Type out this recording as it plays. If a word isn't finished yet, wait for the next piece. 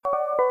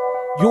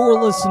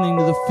You're listening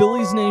to the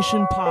Phillies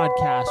Nation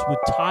podcast with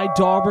Ty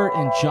Daubert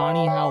and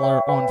Johnny Heller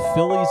on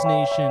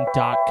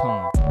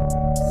PhilliesNation.com.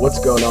 What's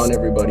going on,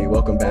 everybody?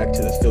 Welcome back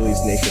to the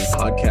Phillies Nation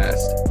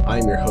podcast.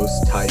 I'm your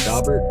host, Ty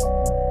Daubert.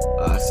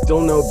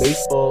 Still no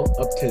baseball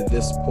up to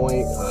this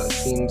point.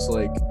 Seems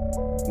like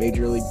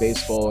Major League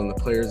Baseball and the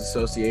Players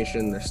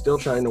Association, they're still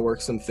trying to work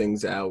some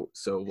things out.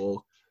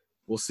 So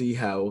we'll see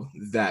how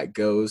that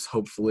goes.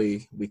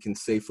 Hopefully we can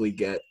safely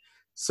get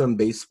some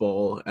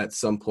baseball at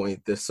some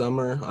point this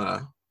summer.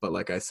 But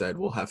like I said,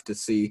 we'll have to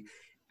see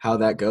how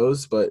that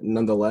goes. But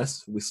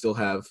nonetheless, we still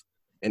have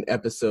an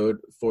episode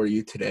for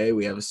you today.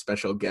 We have a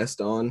special guest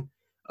on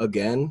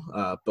again.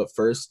 But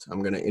first,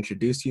 I'm going to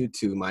introduce you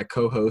to my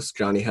co-host,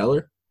 Johnny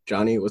Heller.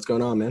 Johnny, what's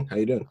going on, man? How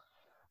you doing?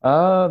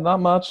 Not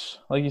much.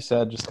 Like you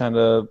said, just kind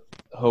of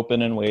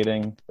hoping and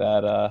waiting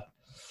that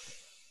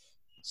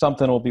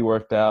something will be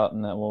worked out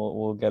and that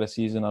we'll get a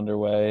season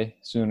underway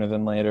sooner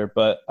than later.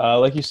 But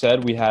like you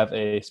said, we have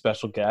a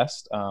special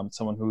guest,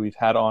 someone who we've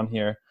had on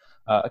here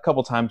a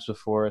couple times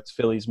before. It's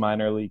Phillies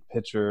minor league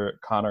pitcher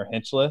Connor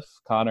Hinchliff.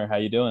 Connor, how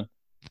you doing?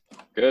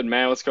 Good,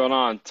 man. What's going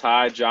on?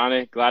 Ty,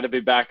 Johnny, glad to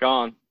be back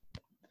on.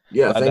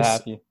 Yeah, Glad thanks. to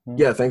have you.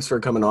 Yeah, thanks for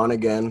coming on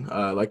again.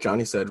 Like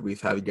Johnny said, we've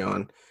had you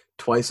on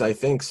twice, I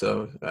think.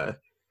 So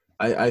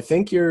I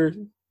think you're,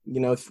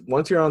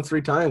 once you're on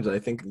three times, I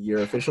think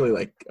you're officially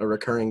like a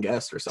recurring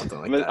guest or something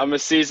like that. I'm a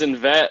seasoned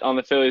vet on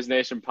the Phillies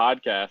Nation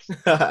podcast.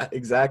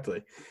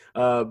 Exactly.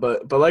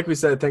 But like we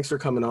said, thanks for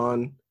coming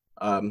on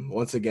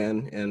once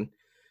again. And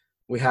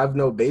we have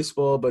no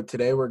baseball, but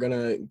today we're going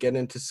to get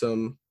into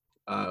some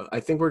I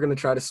think we're going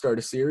to try to start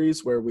a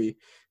series where we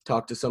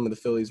talk to some of the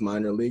Phillies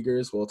minor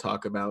leaguers. We'll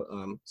talk about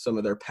some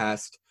of their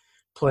past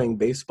playing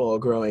baseball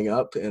growing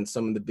up and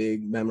some of the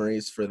big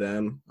memories for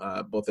them,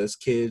 both as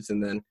kids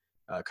and then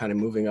kind of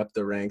moving up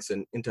the ranks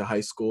and into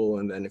high school.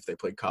 And then if they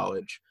played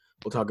college,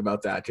 we'll talk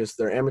about that, just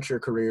their amateur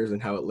careers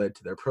and how it led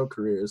to their pro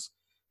careers.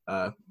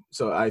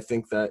 So I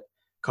think that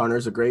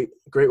Connor's a great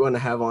one to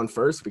have on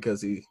first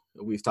because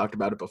we've talked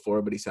about it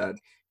before, but he's had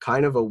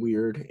kind of a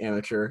weird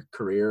amateur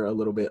career, a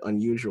little bit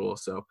unusual.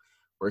 So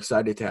we're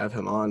excited to have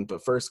him on.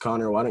 But first,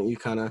 Connor, why don't you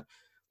kind of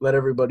let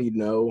everybody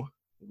know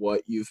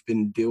what you've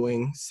been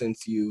doing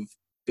since you've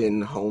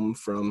been home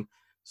from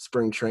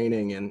spring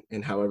training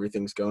and how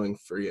everything's going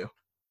for you?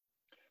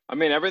 I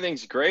mean,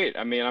 everything's great.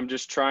 I mean, I'm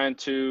just trying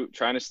to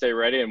stay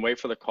ready and wait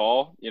for the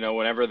call,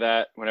 whenever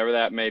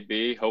that may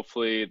be.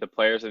 Hopefully the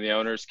players and the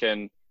owners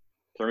can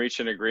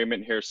reach an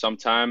agreement here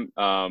sometime.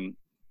 I'm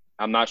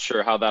not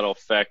sure how that'll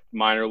affect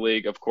minor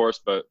league, of course,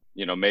 but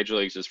major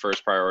league's his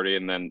first priority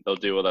and then they'll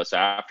deal with us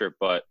after.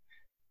 But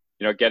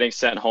getting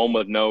sent home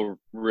with no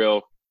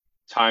real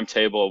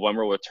timetable of when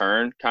we'll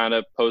return kind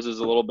of poses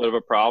a little bit of a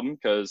problem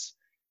because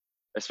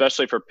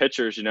especially for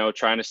pitchers,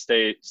 trying to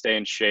stay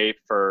in shape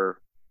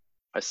for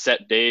a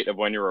set date of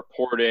when you're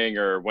reporting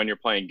or when you're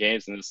playing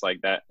games and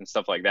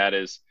stuff like that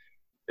is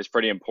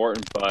pretty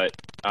important. But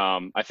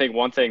I think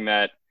one thing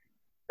that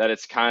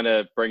it's kind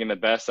of bringing the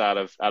best out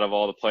of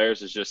all the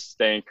players is just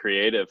staying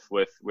creative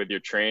with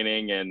your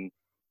training. And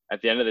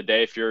at the end of the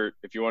day, if you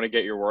want to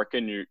get your work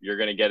in, you're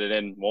going to get it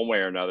in one way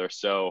or another.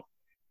 So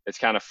it's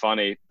kind of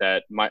funny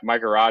that my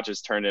garage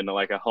has turned into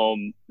like a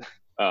home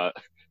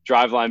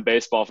driveline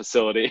baseball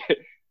facility.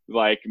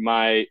 Like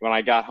when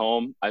I got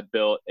home, I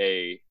built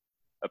a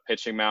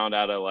pitching mound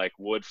out of like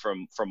wood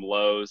from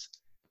Lowe's.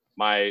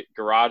 My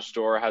garage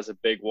door has a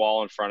big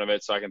wall in front of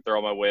it so I can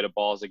throw my weighted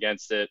balls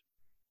against it.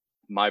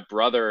 My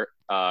brother,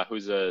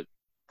 who's a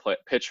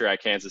pitcher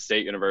at Kansas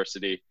State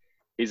University,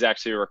 he's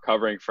actually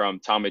recovering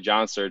from Tommy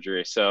John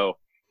surgery. So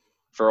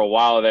for a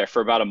while there,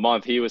 for about a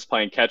month, he was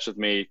playing catch with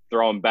me,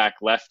 throwing back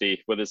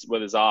lefty with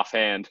his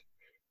offhand.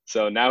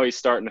 So now he's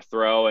starting to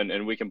throw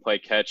and we can play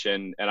catch.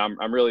 And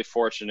I'm really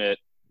fortunate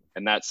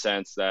in that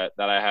sense that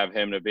I have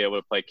him to be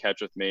able to play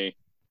catch with me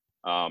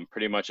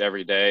pretty much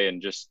every day and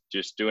just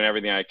doing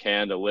everything I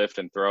can to lift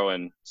and throw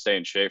and stay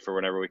in shape for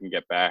whenever we can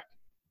get back.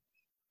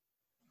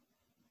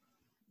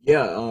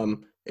 Yeah,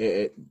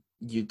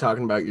 you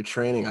talking about your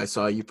training. I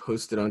saw you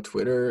posted on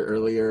Twitter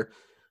earlier.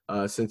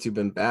 Since you've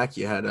been back,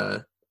 you had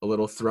a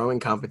little throwing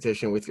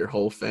competition with your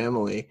whole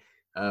family,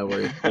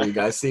 where you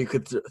guys see who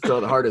could throw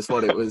the hardest.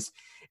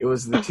 It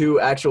was the two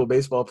actual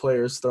baseball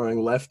players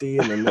throwing lefty,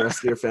 and then the rest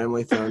of your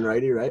family throwing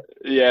righty, right?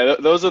 Yeah,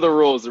 those are the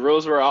rules. The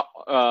rules were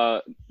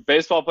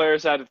baseball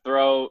players had to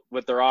throw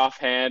with their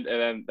offhand,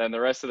 and then the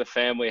rest of the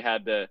family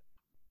had to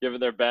give it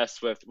their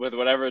best with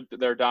whatever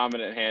their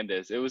dominant hand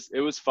is. It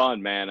was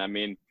fun, man. I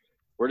mean,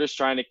 we're just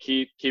trying to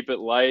keep it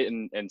light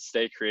and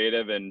stay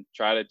creative and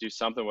try to do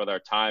something with our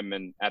time.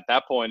 And at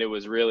that point, it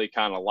was really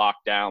kind of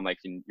locked down. Like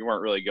you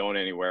weren't really going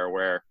anywhere,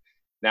 where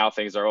now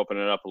things are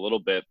opening up a little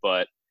bit.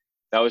 But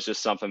that was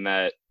just something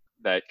that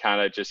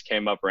kind of just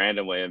came up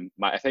randomly. And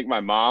I think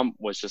my mom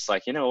was just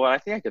like, you know what, I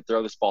think I could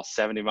throw this ball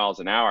 70 miles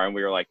an hour. And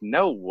we were like,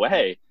 no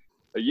way.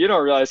 You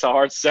don't realize how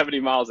hard 70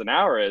 miles an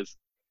hour is.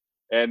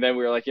 And then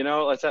we were like,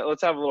 let's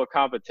have a little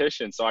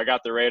competition. So I got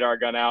the radar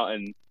gun out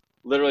and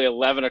literally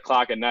 11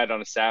 o'clock at night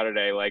on a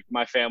Saturday. Like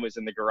my family's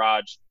in the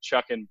garage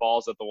chucking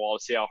balls at the wall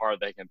to see how hard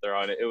they can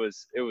throw. And it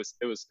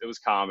was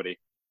comedy.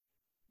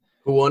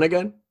 Who won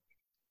again?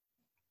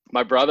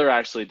 My brother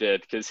actually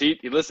did, because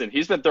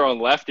he's been throwing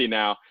lefty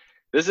now.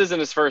 This isn't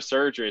his first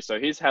surgery, so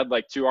he's had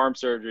like 2 arm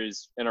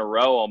surgeries in a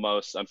row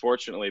almost,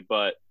 unfortunately.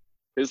 But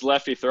his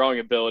lefty throwing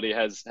ability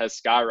has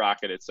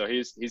skyrocketed, so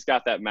he's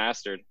got that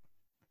mastered.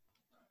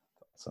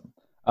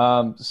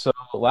 Awesome. So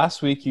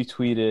last week you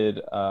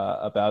tweeted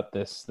about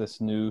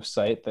this new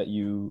site that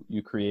you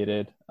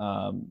created.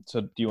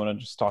 So do you want to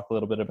just talk a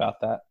little bit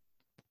about that?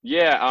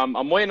 Yeah,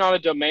 I'm waiting on a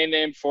domain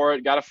name for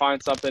it. Got to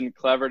find something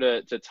clever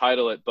to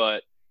title it,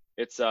 but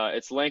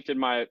it's linked in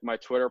my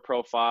Twitter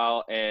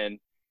profile, and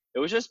it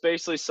was just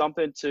basically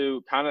something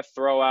to kind of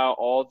throw out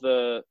all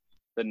the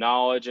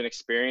knowledge and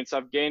experience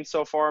I've gained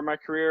so far in my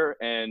career,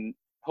 and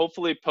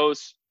hopefully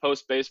post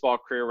baseball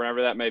career,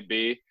 whenever that may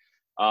be.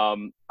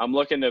 I'm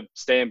looking to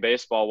stay in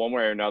baseball one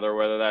way or another,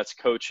 whether that's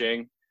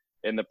coaching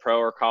in the pro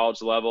or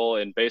college level,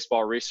 in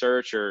baseball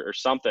research or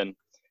something.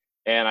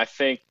 And I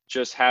think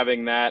just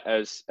having that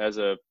as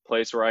a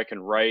place where I can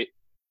write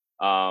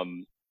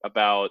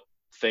about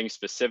things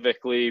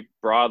specifically,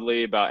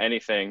 broadly, about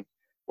anything,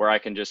 where I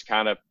can just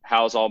kind of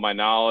house all my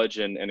knowledge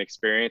and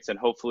experience, and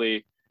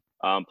hopefully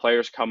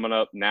players coming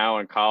up now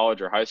in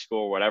college or high school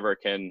or whatever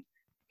can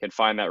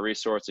find that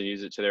resource and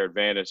use it to their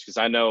advantage. Because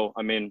I know,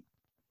 I mean,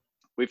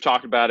 we've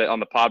talked about it on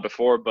the pod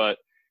before, but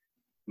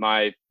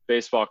my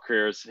baseball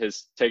career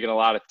has taken a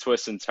lot of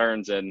twists and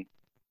turns, and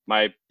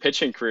my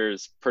pitching career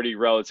is pretty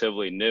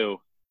relatively new.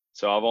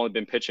 So I've only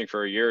been pitching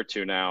for a year or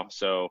 2 now.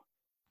 So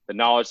the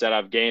knowledge that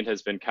I've gained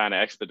has been kind of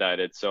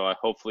expedited. So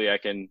hopefully I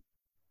can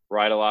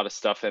write a lot of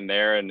stuff in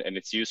there, and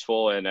it's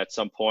useful. And at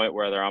some point,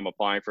 whether I'm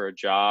applying for a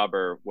job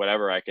or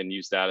whatever, I can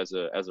use that as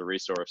a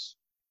resource.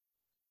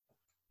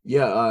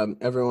 Yeah,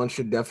 everyone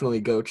should definitely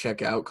go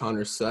check out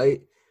Connor's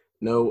site.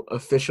 No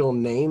official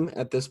name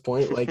at this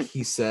point, like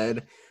he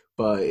said,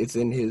 but it's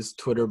in his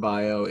Twitter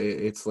bio.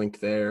 It's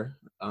linked there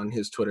on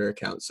his Twitter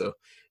account. So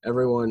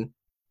everyone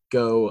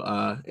go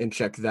and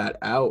check that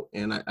out.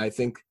 And I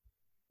think,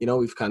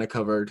 we've kind of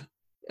covered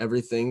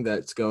everything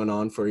that's going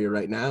on for you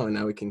right now. And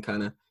now we can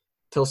kind of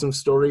tell some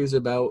stories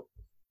about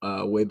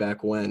way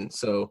back when.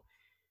 So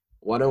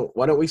why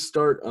don't we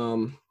start?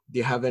 Do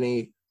you have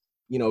any,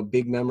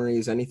 big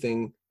memories,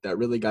 anything that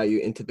really got you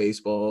into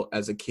baseball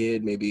as a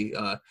kid, maybe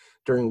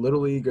during Little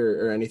League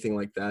or anything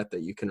like that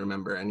you can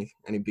remember?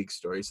 Any big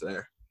stories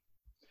there?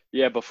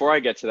 Yeah, before I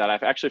get to that, I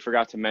actually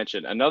forgot to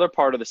mention another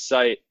part of the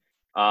site.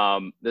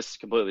 This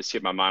completely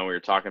skipped my mind when we were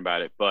talking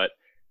about it, but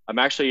I'm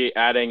actually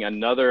adding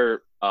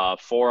another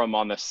forum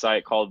on the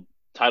site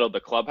titled The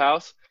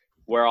Clubhouse,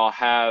 where I'll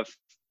have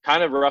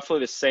kind of roughly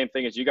the same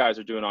thing as you guys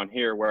are doing on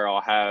here, where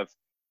I'll have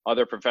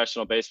other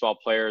professional baseball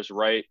players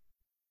write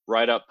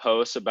up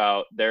posts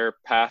about their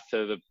path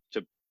to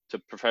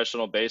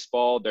professional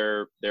baseball,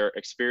 their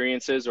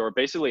experiences, or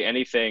basically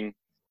anything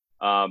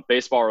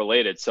baseball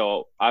related.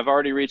 So I've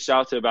already reached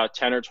out to about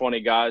 10 or 20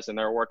 guys, and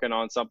they're working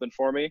on something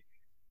for me,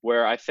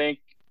 where I think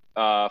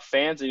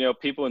fans and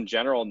people in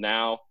general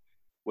now,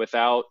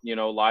 without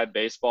live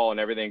baseball and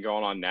everything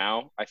going on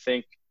now, I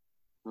think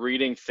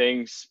reading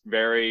things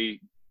very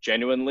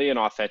genuinely and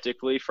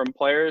authentically from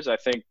players, I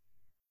think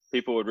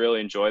people would really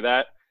enjoy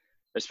that,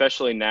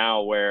 especially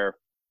now where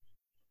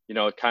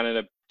kind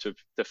of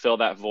to fill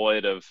that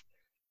void of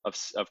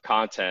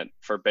content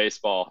for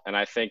baseball. And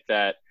I think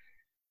that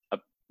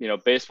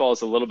baseball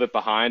is a little bit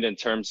behind in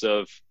terms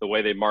of the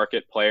way they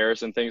market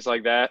players and things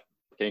like that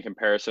in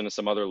comparison to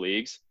some other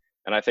leagues.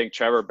 And I think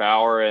Trevor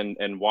Bauer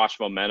and Watch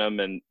Momentum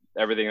and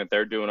everything that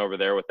they're doing over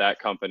there with that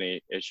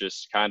company is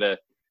just kind of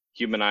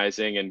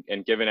humanizing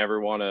and giving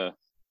everyone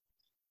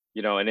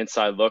an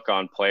inside look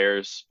on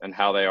players and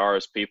how they are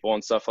as people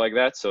and stuff like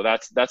that. So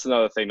that's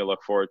another thing to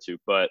look forward to.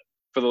 But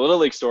for the Little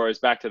League stories,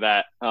 back to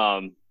that,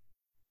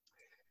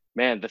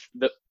 man,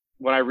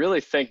 when I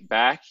really think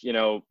back,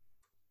 you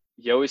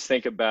always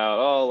think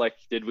about,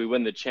 did we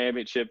win the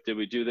championship? Did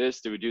we do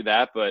this? Did we do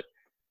that? But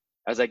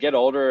as I get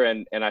older,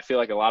 and I feel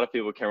like a lot of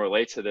people can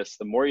relate to this,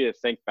 the more you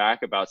think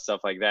back about stuff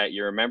like that,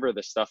 you remember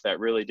the stuff that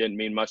really didn't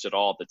mean much at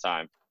all at the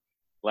time.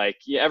 Like,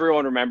 yeah,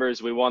 everyone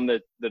remembers we won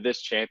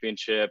this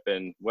championship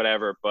and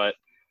whatever, but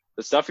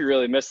the stuff you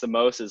really miss the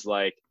most is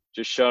like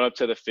just showing up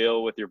to the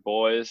field with your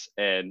boys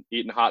and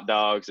eating hot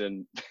dogs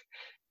and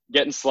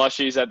getting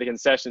slushies at the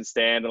concession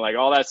stand and like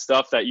all that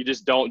stuff that you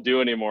just don't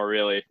do anymore,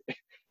 really.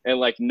 And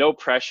like no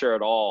pressure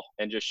at all,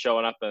 and just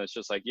showing up, and it's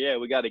just like, yeah,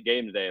 we got a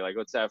game today. Like,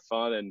 let's have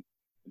fun and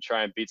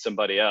try and beat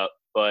somebody up.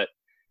 But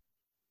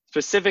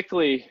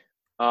specifically,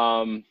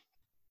 I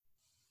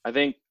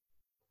think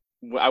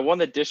I won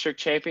the district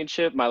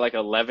championship my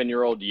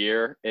 11-year-old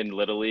year in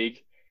Little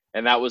League,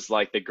 and that was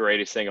like the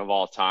greatest thing of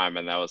all time.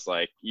 And that was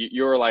like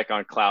you were like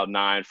on cloud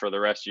 9 for the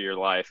rest of your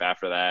life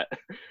after that.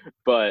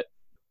 But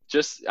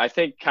just I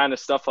think kind of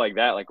stuff like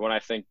that, like when I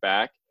think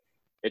back,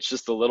 it's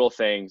just the little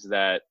things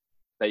that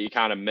you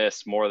kind of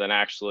miss more than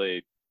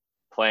actually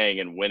playing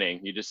and winning.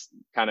 You just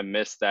kind of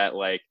miss that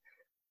like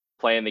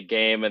playing the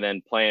game and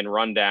then playing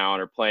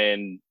rundown or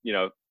playing,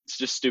 it's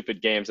just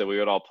stupid games that we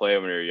would all play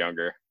when we were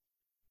younger.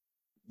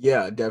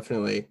 Yeah,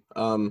 definitely.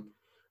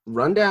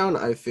 Rundown,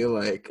 I feel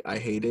like I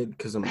hated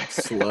because I'm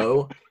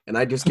slow and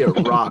I just get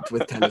rocked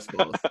with tennis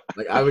balls.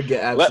 Like I would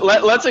get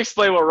absolutely Let's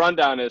explain what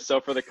rundown is. So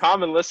for the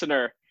common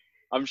listener,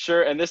 I'm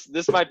sure, and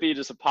this might be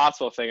just a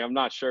possible thing, I'm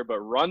not sure, but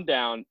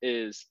rundown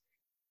is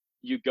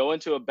you go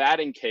into a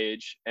batting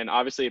cage, and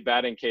obviously a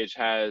batting cage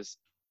has,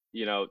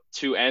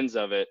 two ends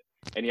of it,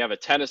 and you have a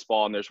tennis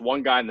ball, and there's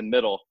one guy in the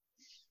middle.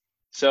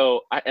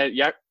 So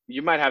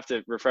you might have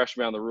to refresh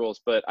me on the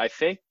rules, but I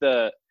think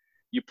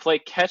you play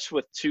catch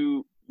with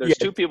two. There's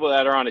two people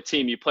that are on a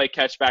team. You play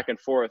catch back and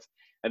forth,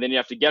 and then you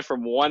have to get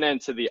from one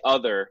end to the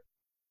other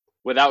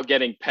without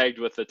getting pegged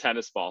with the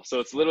tennis ball. So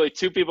it's literally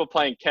two people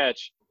playing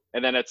catch,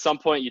 and then at some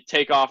point you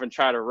take off and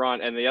try to run,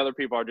 and the other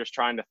people are just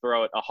trying to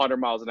throw it 100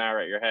 miles an hour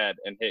at your head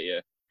and hit you.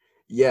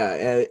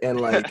 Yeah, and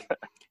like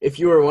if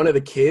you were one of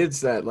the kids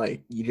that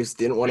like you just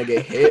didn't want to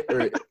get hit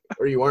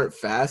or you weren't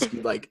fast,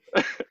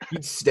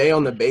 you'd stay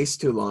on the base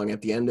too long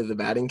at the end of the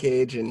batting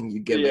cage, and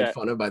you'd get made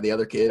fun of by the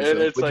other kids. And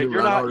it's like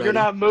you're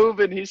not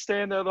moving. He's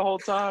staying there the whole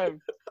time.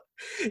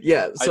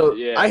 Yeah, so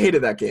I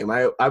hated that game.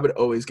 I would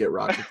always get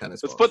rocked with tennis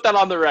balls. Let's put that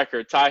on the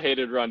record. Ty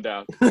hated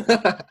rundown.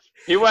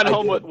 He went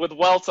home with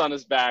welts on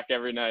his back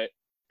every night.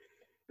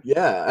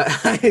 Yeah,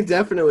 I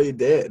definitely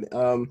did.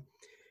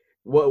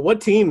 What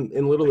team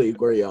in Little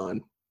League were you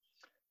on?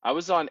 I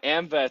was on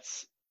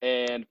AMVETS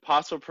and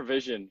Pottsville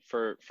Provision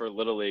for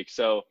Little League.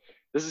 So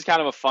this is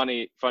kind of a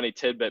funny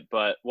tidbit,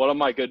 but one of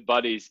my good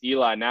buddies,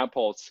 Eli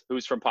Nampoltz,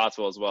 who's from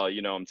Pottsville as well,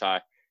 you know him,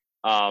 Ty.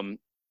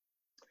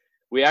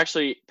 We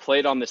actually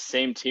played on the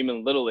same team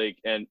in Little League.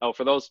 And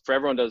for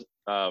everyone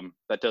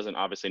that doesn't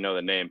obviously know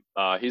the name,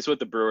 he's with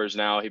the Brewers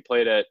now. He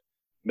played at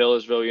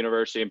Millersville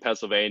University in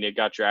Pennsylvania,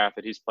 got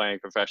drafted. He's playing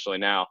professionally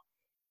now.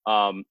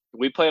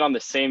 We played on the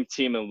same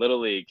team in Little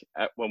League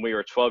when we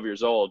were 12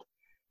 years old.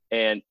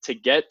 And to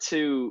get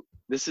to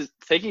this is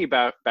thinking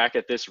about back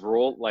at this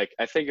rule, like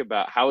I think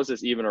about how is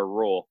this even a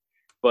rule?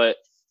 But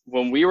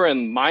when we were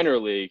in minor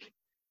league,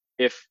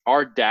 if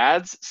our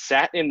dads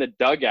sat in the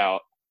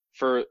dugout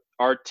for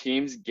our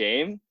team's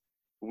game,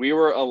 we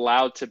were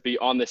allowed to be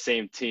on the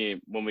same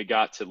team when we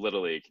got to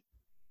Little League.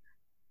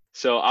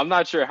 So I'm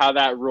not sure how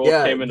that rule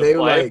came into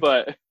play,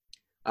 but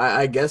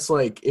I guess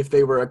like if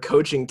they were a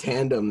coaching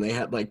tandem, they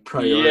had like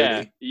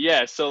priority.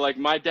 Yeah. So like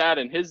my dad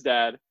and his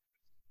dad,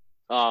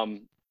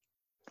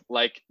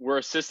 like we're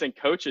assistant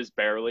coaches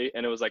barely,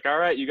 and it was like, all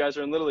right, you guys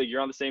are in Little League,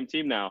 you're on the same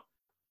team now.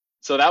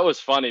 So that was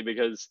funny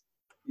because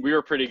we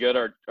were pretty good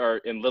or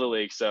in Little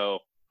League, so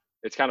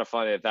it's kind of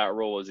funny that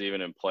rule was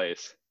even in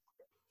place.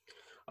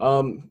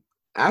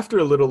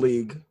 After Little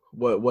League,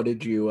 what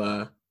did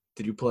you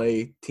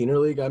play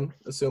Teener League, I'm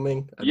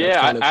assuming?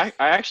 I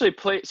actually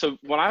played. So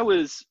when I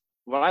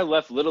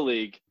left Little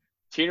League,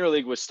 Teener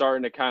League was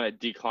starting to kind of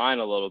decline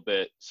a little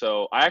bit.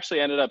 So I actually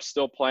ended up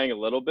still playing a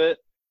little bit,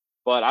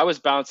 but I was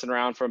bouncing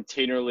around from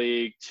Teener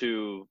League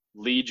to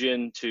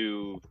Legion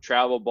to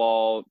Travel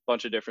Ball, a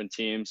bunch of different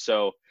teams.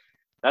 So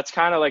that's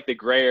kind of like the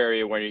gray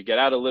area when you get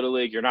out of Little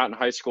League, you're not in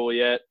high school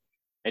yet.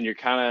 And you're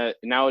kind of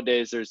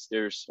nowadays there's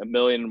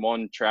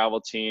 1,000,001 travel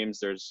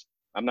teams.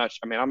 I'm not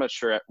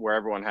sure where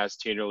everyone has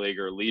Teener League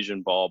or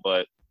Legion Ball,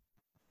 but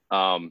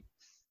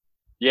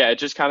it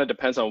just kind of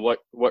depends on what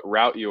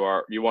route you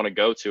want to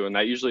go to, and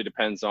that usually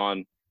depends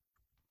on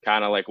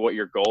kind of like what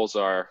your goals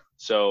are.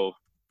 So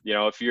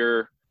if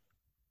you're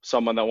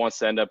someone that wants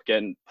to end up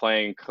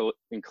playing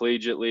in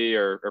collegiately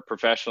or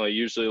professionally,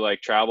 usually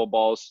like Travel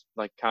Ball's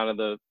like kind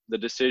of the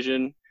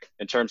decision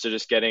in terms of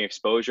just getting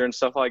exposure and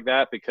stuff like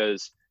that,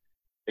 because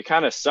it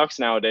kind of sucks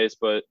nowadays,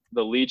 but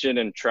the Legion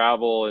and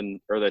Travel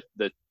or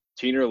the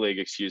Teener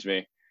League,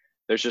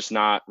 there's just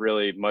not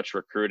really much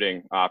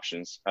recruiting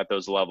options at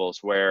those levels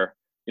where,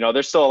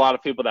 there's still a lot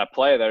of people that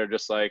play that are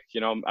just like,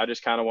 I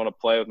just kind of want to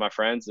play with my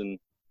friends, and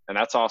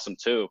that's awesome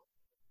too.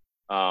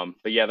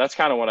 But yeah, that's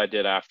kind of what I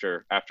did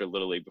after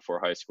Little League before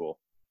high school.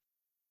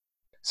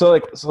 So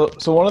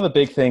one of the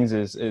big things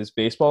is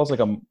baseball is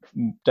like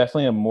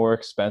definitely a more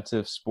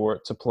expensive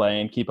sport to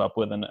play and keep up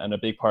with, and a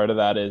big part of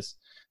that is,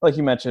 like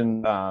you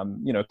mentioned,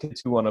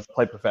 kids who want to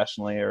play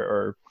professionally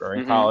or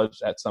in college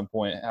at some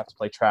point have to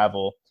play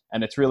travel,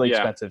 and it's really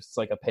expensive. It's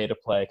like a pay to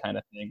play kind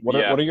of thing. What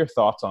are your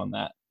thoughts on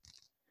that?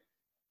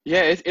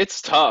 Yeah,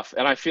 it's tough,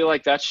 and I feel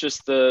like that's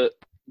just the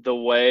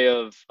way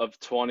of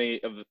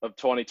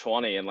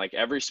 2020, and like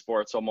every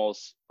sport's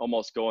almost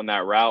going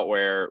that route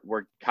where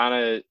we're kind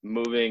of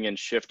moving and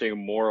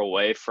shifting more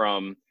away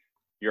from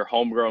your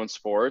homegrown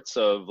sports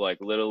of like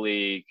Little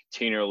League,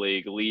 Teener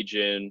League,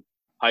 Legion,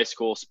 high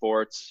school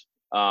sports,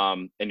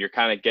 and you're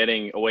kind of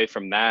getting away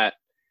from that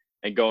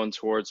and going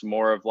towards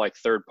more of like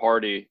third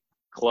party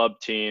club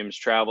teams,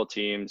 travel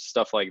teams,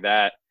 stuff like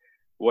that,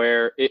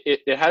 where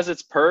it has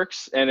its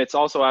perks and it's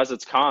also has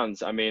its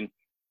cons. I mean,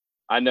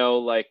 I know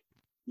like,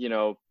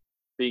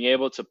 being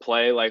able to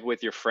play like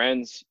with your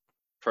friends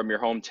from your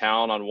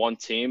hometown on one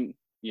team,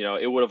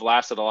 it would have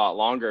lasted a lot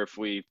longer if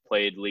we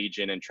played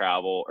Legion and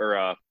Travel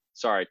or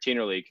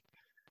Teener League.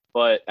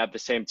 but at the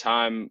same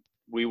time,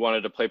 we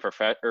wanted to play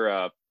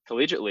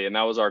collegiately, and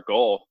that was our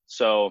goal.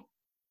 So,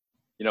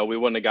 we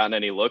wouldn't have gotten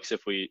any looks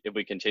if we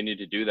continued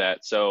to do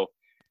that. So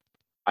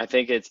I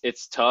think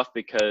it's tough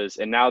because,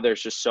 and now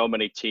there's just so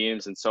many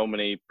teams and so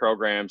many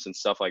programs and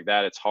stuff like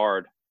that. It's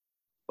hard,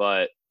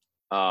 but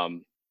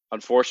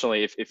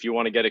unfortunately, if you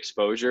want to get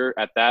exposure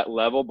at that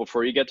level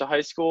before you get to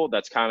high school,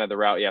 that's kind of the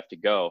route you have to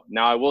go.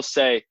 Now, I will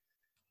say,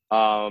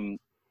 the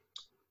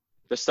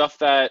stuff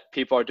that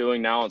people are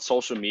doing now on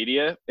social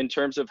media in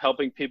terms of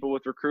helping people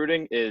with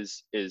recruiting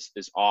is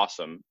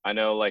awesome. I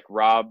know, like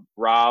Rob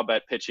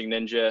at Pitching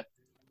Ninja,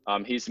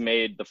 he's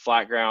made the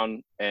Flat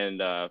Ground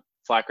and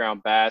Flat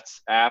Ground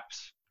Bats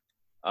apps,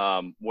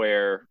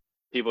 where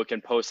people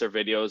can post their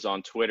videos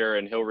on Twitter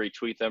and he'll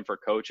retweet them for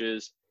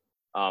coaches.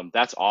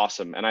 That's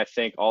awesome. And I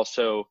think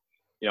also,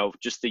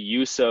 just the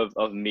use of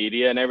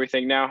media and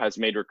everything now has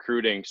made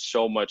recruiting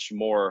so much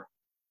more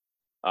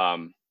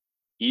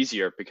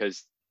easier,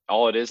 because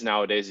all it is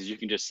nowadays is you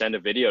can just send a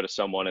video to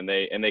someone and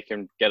they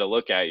can get a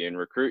look at you and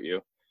recruit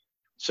you.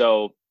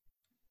 So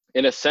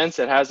in a sense,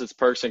 it has its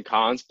perks and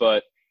cons,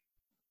 but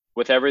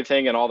with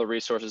everything and all the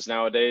resources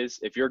nowadays,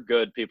 if you're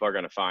good, people are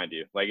going to find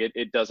you. Like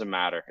it doesn't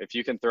matter. If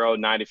you can throw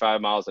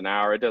 95 miles an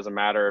hour, it doesn't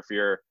matter if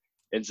you're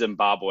in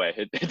Zimbabwe.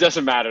 It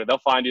doesn't matter. They'll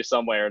find you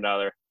some way or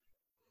another.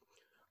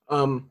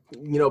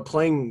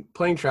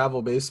 Playing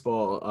travel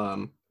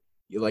baseball,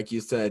 like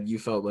you said, you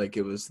felt like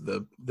it was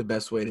the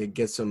best way to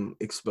get some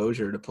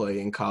exposure to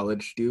play in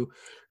college. Do you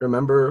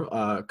remember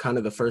kind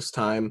of the first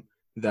time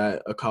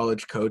that a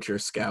college coach or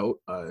scout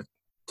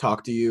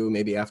talked to you,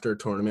 maybe after a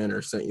tournament,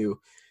 or sent you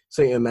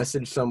a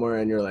message somewhere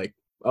and you're like,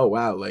 oh,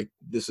 wow, like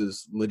this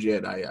is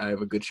legit. I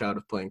have a good shot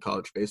of playing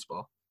college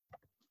baseball?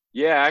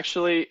 Yeah,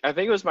 actually, I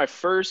think it was my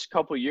first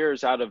couple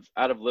years out of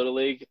Little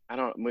League.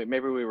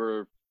 Maybe we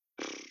were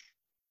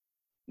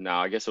 – no,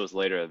 I guess it was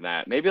later than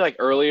that. Maybe like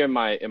early in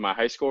my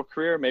high school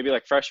career, maybe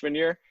like freshman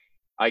year,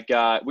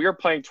 we were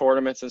playing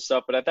tournaments and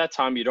stuff, but at that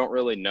time you don't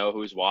really know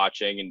who's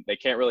watching and they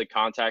can't really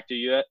contact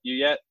you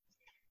yet.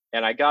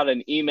 And I got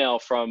an email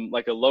from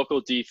like a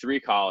local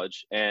D3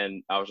 college,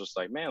 and I was just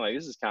like, man, like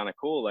this is kind of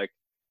cool. Like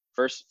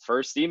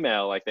first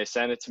email, like they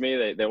sent it to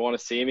me. They want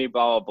to see me,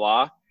 blah, blah,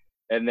 blah.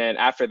 And then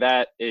after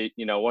that,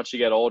 once you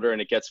get older and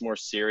it gets more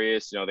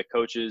serious, the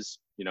coaches,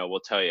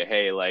 will tell you,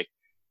 hey, like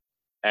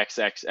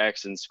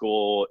XXX in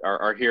school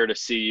are here to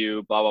see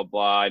you, blah, blah,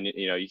 blah. And,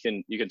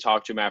 you can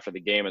talk to them after the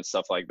game and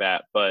stuff like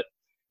that. But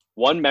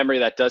one memory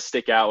that does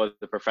stick out with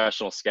the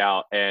professional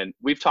scout, and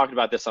we've talked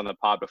about this on the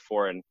pod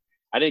before, and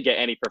I didn't get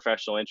any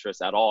professional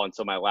interest at all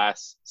until my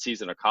last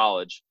season of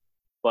college.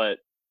 But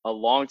a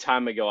long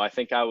time ago, I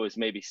think I was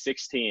maybe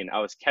 16, I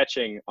was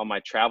catching on my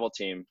travel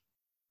team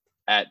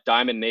at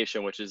Diamond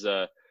Nation, which is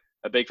a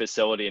big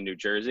facility in New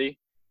Jersey.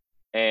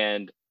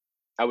 And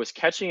I was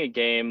catching a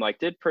game, like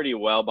did pretty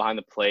well behind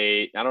the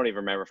plate. I don't even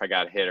remember if I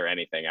got hit or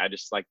anything. I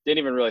just didn't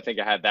even really think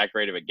I had that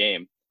great of a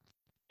game.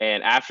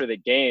 And after the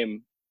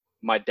game,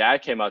 my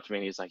dad came up to me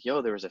and he's like,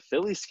 yo, there was a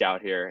Philly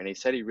scout here. And he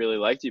said he really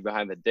liked you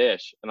behind the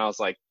dish. And I was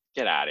like,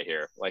 get out of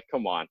here. Like,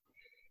 come on.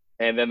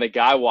 And then the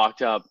guy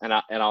walked up, and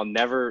I'll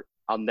never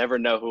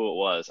know who it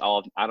was.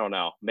 I don't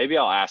know. Maybe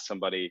I'll ask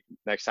somebody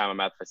next time I'm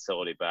at the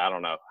facility, but I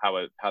don't know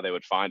how they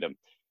would find him.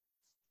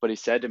 But he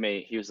said to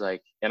me, he was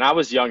like, and I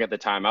was young at the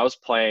time. I was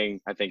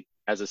playing, I think,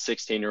 as a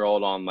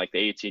 16-year-old on like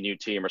the 18U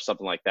team or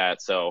something like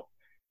that. So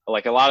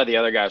like a lot of the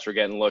other guys were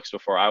getting looks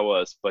before I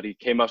was. But he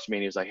came up to me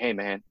and he was like, hey,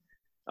 man,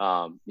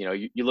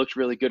 you looked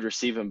really good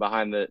receiving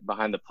behind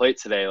the plate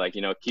today. Like,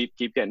 keep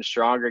getting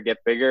stronger, get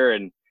bigger,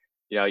 and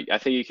I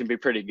think you can be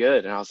pretty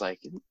good. And I was like,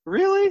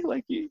 really?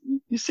 Like, you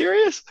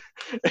serious?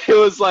 It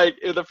was like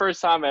the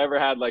first time I ever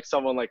had like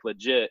someone like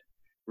legit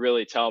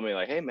really tell me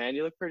like, hey man,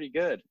 you look pretty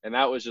good. And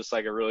that was just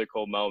like a really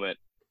cool moment.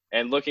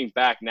 And looking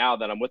back now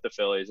that I'm with the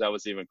Phillies, that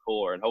was even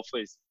cooler. And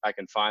hopefully I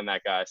can find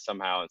that guy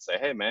somehow and say,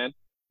 hey man,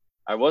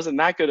 I wasn't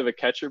that good of a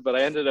catcher, but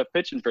I ended up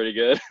pitching pretty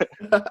good.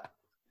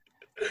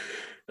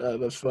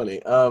 That's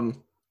funny.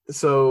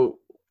 So,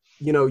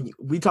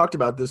 we talked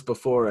about this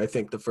before, I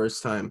think the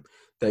first time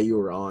that you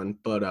were on,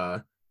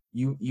 but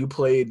you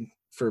played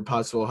for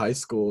Pottsville High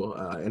School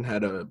and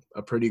had a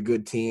pretty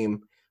good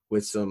team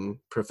with some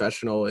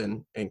professional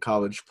and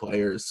college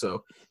players.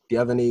 So do you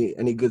have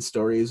any good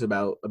stories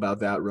about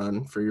that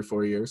run for your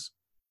 4 years?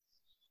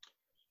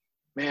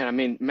 Man, I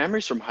mean,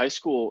 memories from high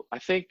school, I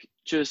think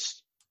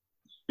just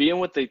being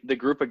with the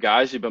group of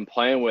guys you've been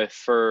playing with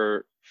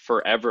for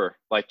forever,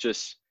 like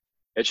it's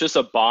just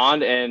a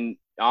bond. And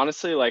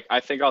honestly, like, I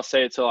think I'll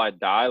say it till I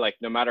die, like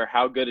no matter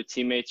how good a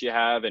teammates you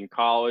have in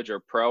college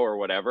or pro or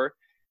whatever,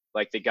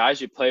 like the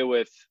guys you play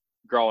with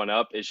growing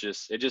up, it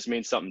just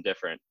means something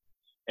different.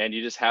 And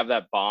you just have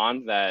that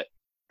bond that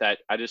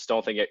I just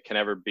don't think it can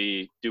ever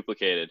be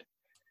duplicated.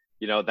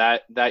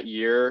 That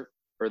year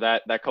or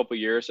that couple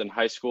years in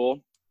high school,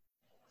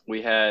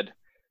 we had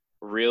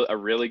a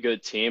really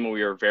good team, and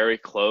we were very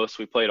close.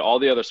 We played all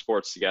the other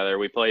sports together.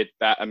 We played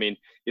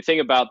you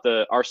think about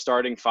our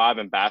starting five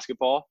in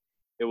basketball.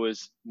 It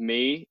was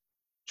me,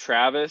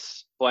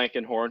 Travis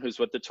Blankenhorn, who's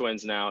with the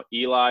Twins now,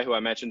 Eli, who I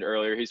mentioned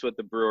earlier, he's with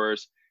the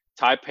Brewers,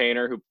 Ty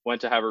Painter, who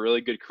went to have a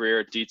really good career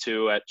at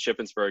D2 at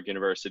Shippensburg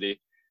University.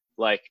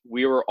 Like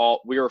we were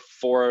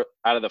 4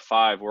 out of the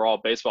 5. We're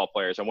all baseball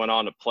players and went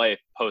on to play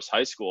post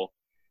high school.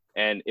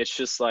 And it's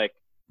just like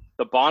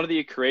the bond that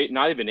you create,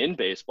 not even in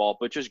baseball,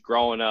 but just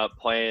growing up,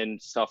 playing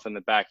stuff in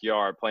the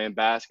backyard, playing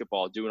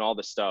basketball, doing all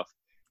this stuff.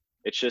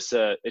 It's just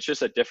a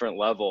different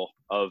level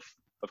of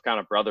kind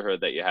of brotherhood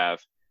that you have.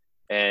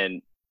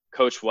 And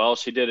Coach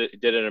Welsh, he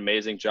did an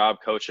amazing job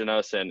coaching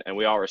us, and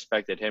we all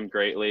respected him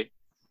greatly.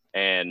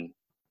 And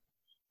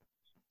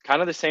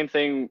kind of the same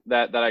thing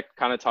that I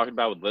kind of talked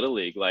about with Little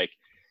League. Like,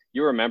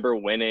 you remember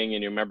winning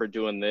and you remember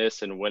doing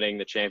this and winning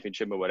the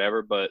championship or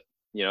whatever, but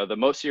you know, the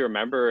most you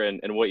remember and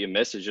what you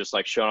miss is just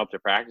like showing up to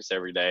practice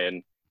every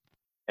day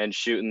and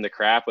shooting the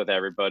crap with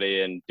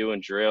everybody and doing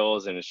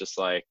drills. And it's just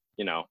like,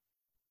 you know,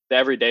 the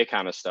everyday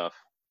kind of stuff.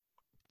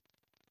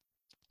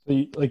 So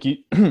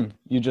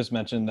you just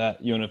mentioned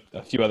that you and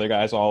a few other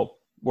guys all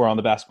were on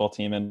the basketball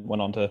team and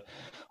went on to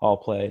all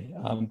play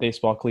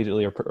baseball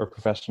collegiately or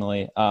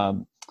professionally.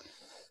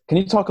 Can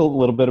you talk a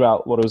little bit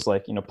about what it was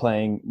like, you know,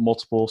 playing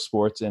multiple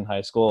sports in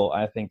high school?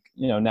 I think,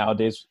 you know,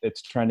 nowadays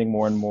it's trending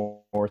more and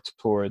more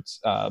towards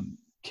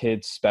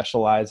kids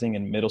specializing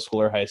in middle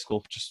school or high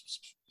school,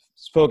 just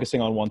focusing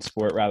on one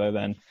sport rather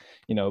than,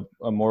 you know,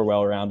 a more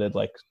well-rounded,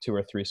 like 2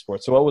 or 3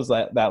 sports. So what was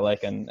that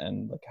like?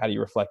 And like, how do you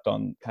reflect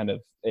on kind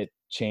of it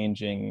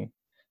changing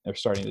or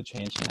starting to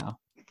change now?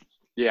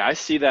 Yeah, I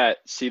see that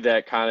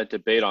kind of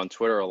debate on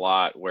Twitter a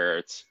lot, where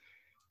it's,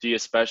 do you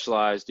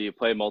specialize? Do you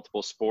play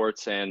multiple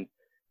sports? And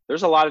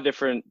there's a lot of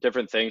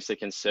different things to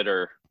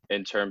consider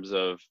in terms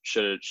of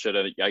should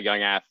a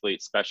young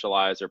athlete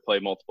specialize or play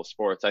multiple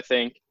sports. I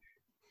think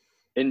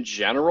in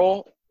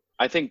general,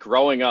 I think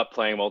growing up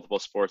playing multiple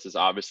sports is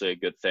obviously a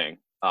good thing.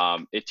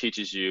 It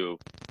teaches you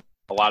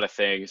a lot of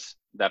things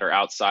that are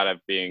outside of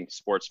being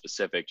sports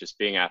specific, just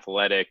being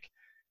athletic,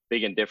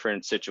 being in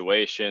different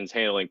situations,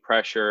 handling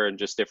pressure and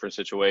just different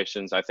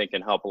situations, I think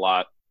can help a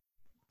lot.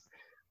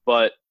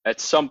 But at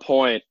some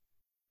point,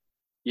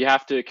 you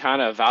have to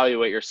kind of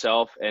evaluate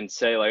yourself and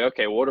say, like,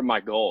 okay, what are my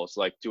goals?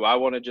 Like, do I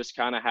want to just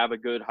kind of have a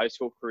good high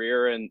school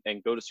career and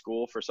go to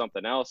school for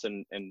something else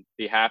and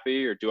be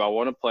happy? Or do I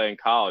want to play in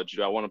college?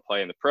 Do I want to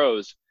play in the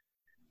pros?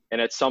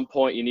 And at some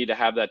point, you need to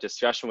have that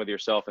discussion with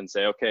yourself and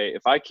say, okay,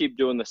 if I keep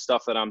doing the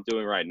stuff that I'm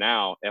doing right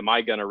now, am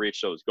I going to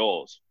reach those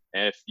goals?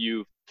 And if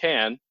you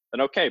can, then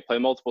okay, play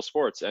multiple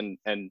sports and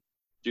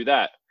do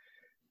that.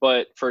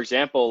 But for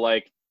example,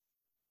 like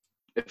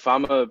if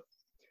I'm a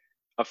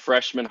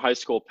freshman high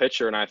school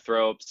pitcher and I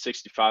throw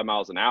 65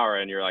 miles an hour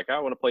and you're like, I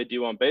want to play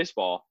D1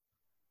 baseball,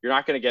 you're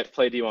not going to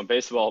play D1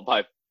 baseball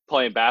by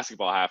playing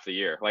basketball half the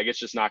year. Like, it's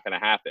just not going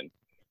to happen.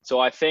 So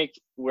I think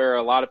where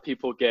a lot of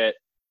people get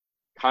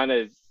kind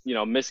of, you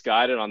know,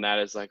 misguided on that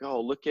is like, oh,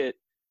 look at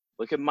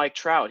Mike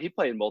Trout. He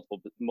played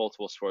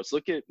multiple sports.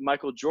 Look at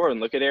Michael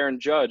Jordan. Look at Aaron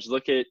Judge.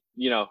 Look at,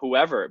 you know,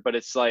 whoever. But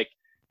it's like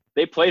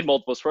they played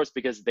multiple sports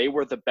because they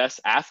were the best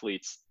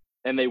athletes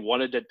and they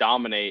wanted to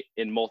dominate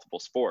in multiple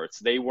sports.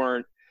 They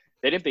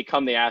didn't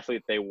become the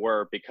athlete they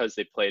were because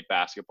they played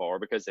basketball or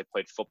because they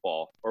played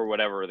football or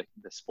whatever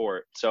the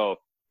sport. So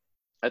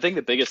I think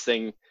the biggest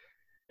thing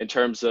in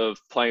terms of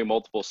playing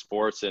multiple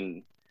sports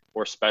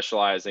or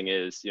specializing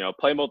is, you know,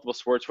 play multiple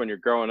sports when you're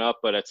growing up,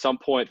 but at some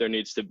point there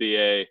needs to be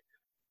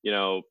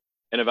an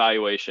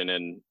evaluation.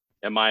 And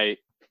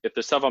if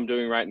the stuff I'm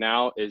doing right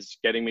now is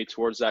getting me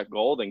towards that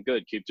goal, then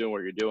good, keep doing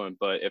what you're doing.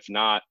 But if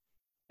not,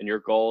 and your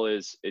goal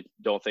is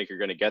don't think you're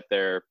going to get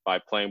there by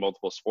playing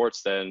multiple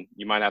sports, then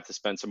you might have to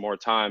spend some more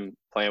time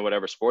playing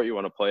whatever sport you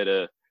want to play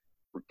to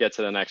get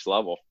to the next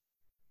level.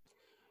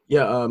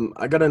 Yeah,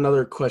 I got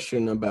another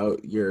question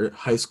about your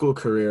high school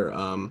career.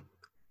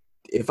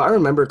 If I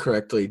remember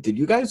correctly, did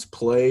you guys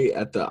play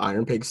at the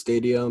Iron Pig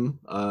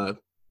Stadium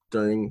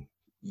during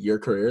your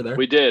career there?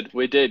 We did.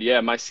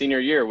 Yeah, my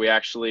senior year, we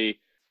actually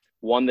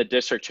won the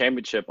district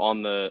championship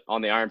on the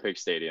Iron Pig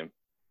Stadium.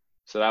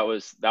 So that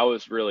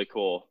was really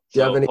cool.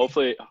 So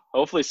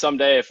hopefully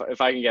someday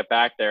if I can get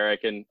back there, I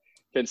can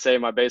say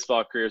my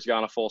baseball career's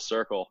gone a full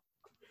circle.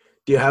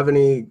 Do you have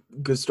any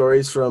good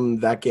stories from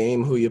that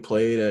game? Who you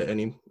played?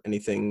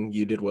 Anything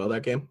you did well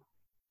that game?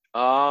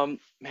 Man,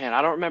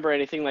 I don't remember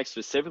anything like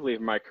specifically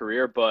from my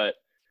career, but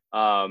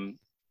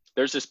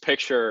there's this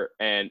picture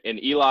and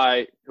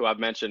Eli, who I've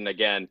mentioned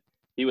again,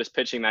 he was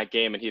pitching that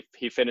game and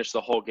he finished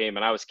the whole game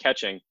and I was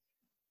catching.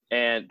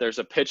 And there's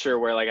a picture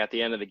where, like, at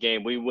the end of the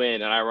game, we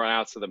win, and I run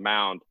out to the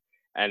mound.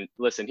 And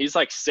listen, he's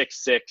like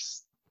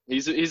 6'6".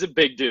 He's a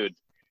big dude,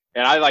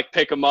 and I like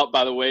pick him up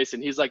by the waist,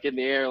 and he's like in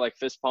the air, like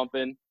fist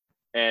pumping,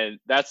 and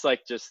that's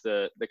like just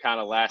the kind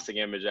of lasting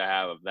image I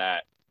have of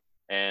that.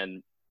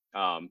 And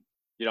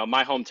you know,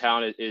 my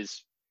hometown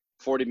is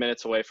 40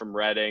 minutes away from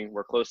Reading.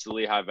 We're close to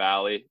Lehigh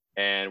Valley,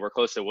 and we're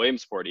close to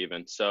Williamsport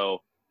even. So,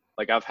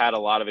 like, I've had a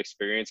lot of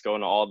experience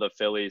going to all the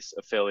Phillies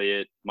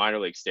affiliate minor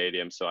league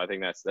stadiums. So I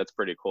think that's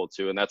pretty cool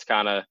too. And that's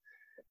kind of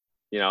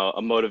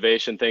a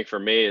motivation thing for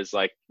me is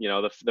like,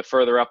 the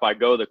further up I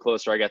go, the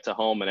closer I get to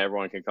home and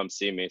everyone can come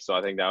see me. So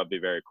I think that would be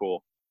very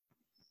cool.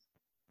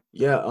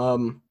 Yeah.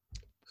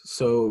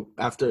 So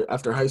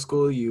after high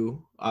school,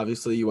 you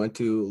went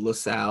to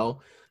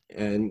LaSalle,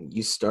 and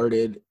you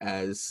started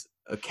as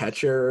a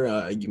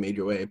catcher. You made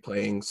your way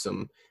playing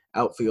some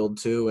outfield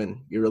too,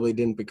 and you really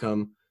didn't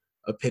become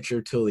a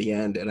pitcher till the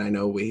end. And I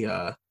know we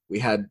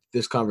had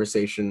this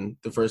conversation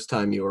the first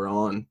time you were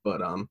on,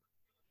 but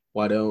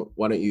why don't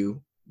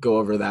you go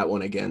over that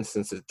one again,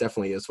 since it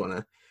definitely is one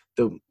of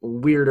the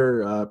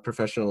weirder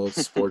professional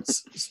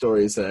sports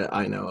stories that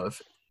I know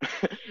of.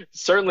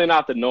 Certainly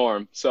not the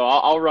norm. So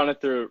I'll run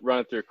it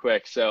through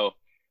quick. So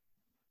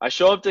I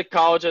show up to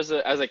college as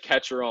a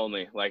catcher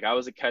only. Like, I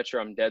was a catcher.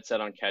 I'm dead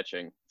set on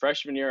catching.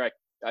 Freshman year,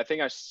 I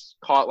think I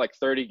caught like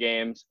 30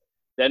 games.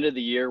 The end of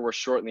the year, we're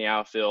short in the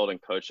outfield,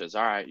 and coach says,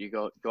 all right, you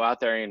go out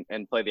there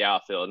and play the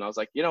outfield. And I was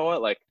like, you know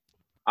what? Like,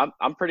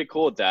 I'm pretty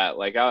cool with that.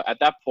 Like, at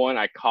that point,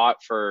 I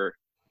caught for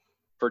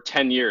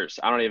 10 years.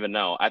 I don't even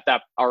know. At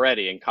that,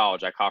 already in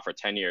college, I caught for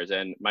 10 years,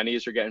 and my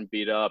knees were getting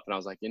beat up. And I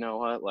was like, you know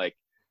what? Like,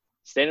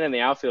 standing in the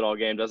outfield all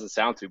game doesn't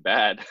sound too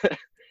bad.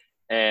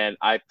 And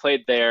I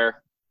played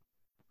there.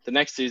 The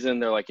next season,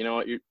 they're like, you know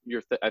what?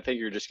 I think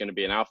you're just going to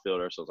be an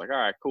outfielder. So I was like, all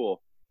right,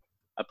 cool.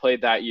 I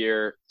played that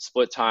year,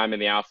 split time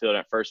in the outfield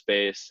at first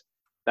base.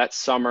 That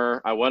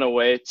summer, I went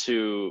away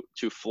to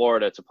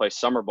Florida to play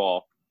summer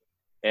ball.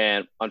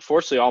 And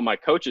unfortunately, all my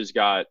coaches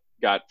got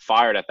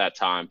fired at that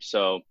time.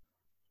 So,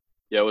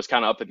 it was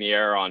kind of up in the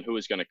air on who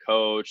was going to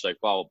coach, like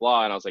blah, blah,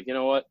 blah. And I was like, you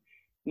know what?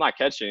 I'm not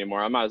catching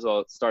anymore. I might as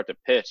well start to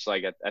pitch.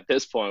 Like, at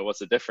this point, what's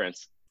the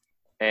difference?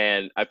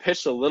 And I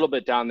pitched a little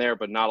bit down there,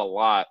 but not a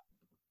lot.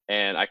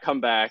 And I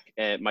come back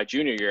in my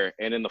junior year,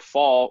 and in the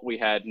fall, we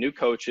had new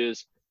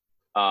coaches.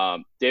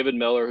 David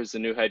Miller, who's the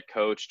new head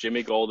coach,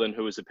 Jimmy Golden,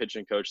 who was the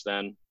pitching coach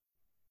then.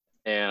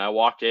 And I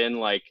walked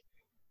in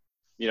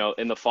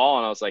in the fall,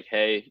 and I was like,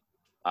 hey,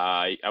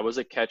 I was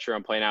a catcher.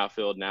 I'm playing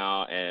outfield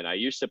now. And I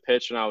used to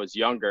pitch when I was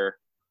younger.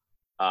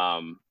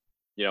 Why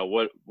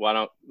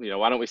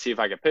don't we see if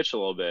I can pitch a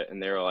little bit?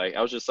 And they were like,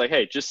 I was just like,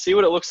 hey, just see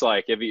what it looks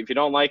like. If you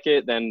don't like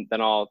it, then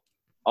I'll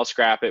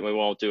scrap it and we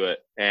won't do it.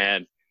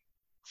 And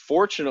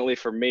fortunately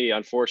for me,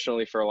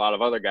 unfortunately for a lot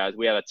of other guys,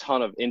 we had a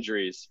ton of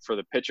injuries for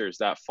the pitchers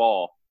that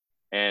fall.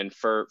 And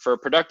for a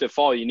productive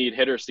fall, you need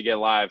hitters to get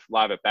live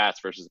at bats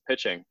versus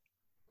pitching.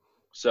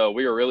 So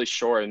we were really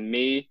short, and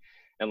me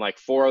and like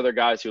 4 other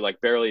guys who like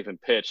barely even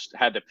pitched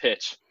had to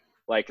pitch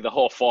like the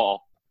whole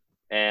fall.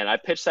 And I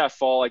pitched that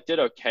fall, like did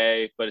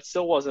okay, but it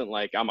still wasn't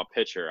like I'm a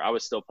pitcher. I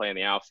was still playing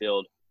the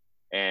outfield.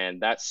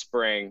 And that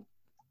spring,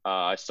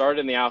 I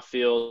started in the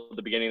outfield at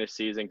the beginning of the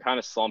season, kind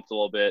of slumped a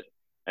little bit,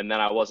 and then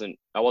I wasn't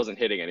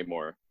hitting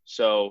anymore.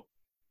 So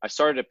I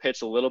started to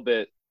pitch a little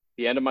bit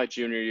the end of my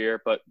junior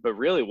year, but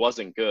really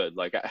wasn't good.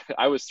 Like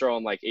I was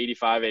throwing like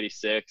 85,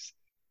 86.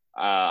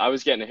 I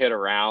was getting hit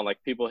around. Like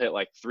people hit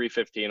like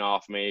 315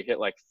 off me, hit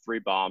like 3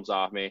 bombs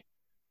off me.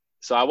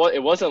 So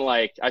it wasn't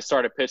like I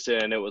started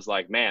pitching and it was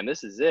like, man,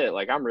 this is it.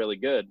 Like, I'm really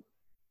good.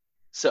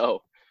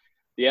 So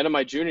the end of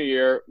my junior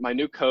year, my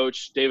new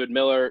coach, David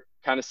Miller,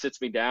 kind of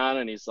sits me down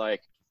and he's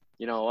like,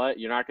 you know what?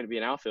 You're not going to be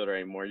an outfielder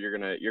anymore. You're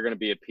going to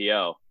be a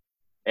PO.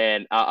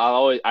 And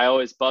I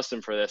always bust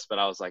him for this, but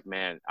I was like,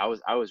 man, I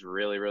was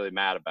really, really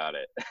mad about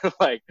it.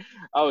 Like,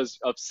 I was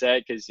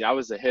upset because I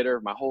was a hitter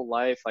my whole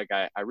life. Like,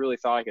 I really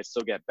thought I could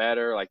still get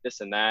better, like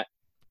this and that.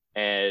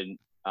 And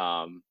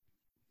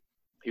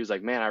he was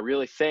like, man, I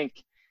really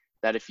think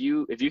that if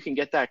you can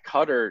get that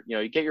cutter,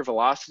 you get your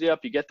velocity up,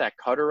 you get that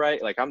cutter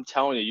right. Like, I'm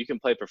telling you, you can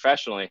play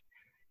professionally.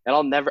 And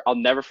I'll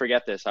never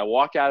forget this. I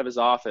walk out of his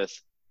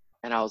office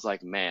and I was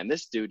like, man,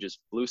 this dude just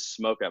blew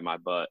smoke at my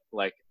butt.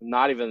 Like,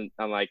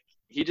 I'm like,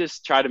 he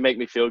just tried to make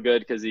me feel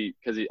good because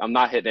I'm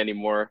not hitting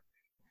anymore.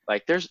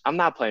 Like, I'm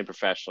not playing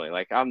professionally.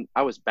 Like,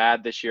 I was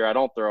bad this year. I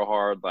don't throw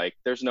hard. Like,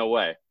 there's no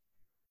way.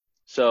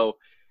 So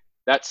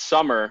that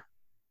summer,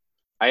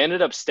 I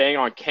ended up staying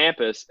on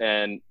campus,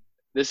 and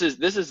this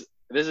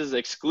is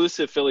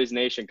exclusive Phillies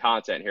Nation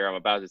content here I'm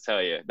about to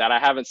tell you that I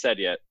haven't said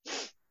yet.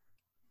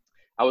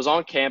 I was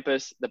on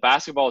campus. The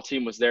basketball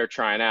team was there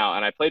trying out,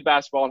 and I played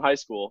basketball in high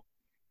school.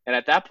 And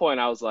at that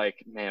point, I was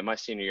like, man, my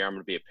senior year, I'm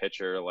going to be a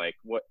pitcher, like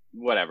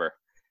whatever.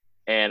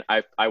 And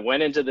I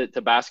went into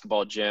the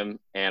basketball gym,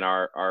 and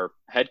our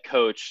head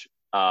coach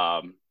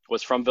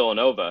was from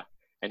Villanova,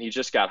 and he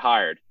just got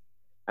hired.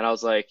 And I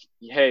was like,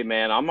 hey,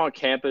 man, I'm on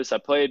campus. I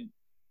played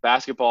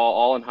basketball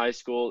all in high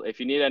school. If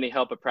you need any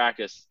help at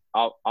practice,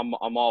 I'm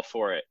all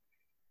for it.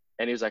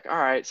 And he was like, all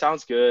right,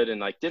 sounds good.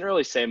 And like, didn't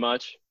really say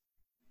much.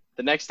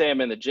 The next day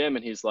I'm in the gym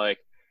and he's like,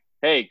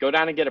 hey, go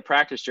down and get a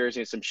practice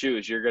jersey and some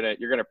shoes. You're going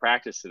to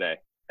practice today.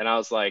 And I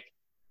was like,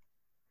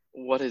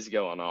 what is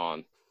going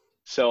on?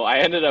 So I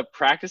ended up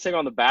practicing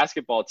on the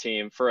basketball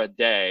team for a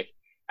day.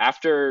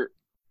 After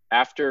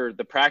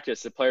the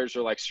practice, the players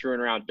were like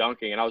screwing around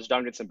dunking, and I was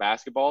dunking some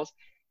basketballs.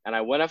 And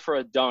I went up for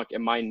a dunk,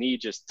 and my knee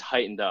just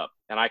tightened up,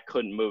 and I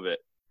couldn't move it.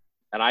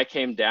 And I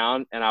came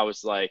down, and I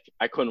was like,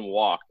 I couldn't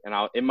walk. And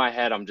in my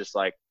head, I'm just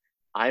like,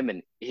 I'm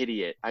an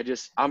idiot.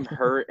 I'm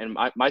hurt, and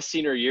my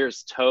senior year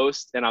is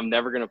toast, and I'm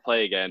never going to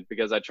play again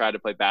because I tried to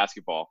play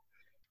basketball.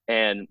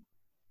 And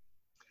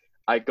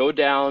I go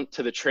down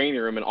to the training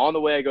room, and on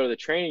the way I go to the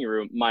training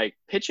room, my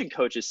pitching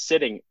coach is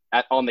sitting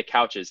on the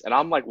couches, and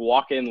I'm like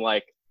walking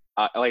like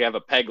I have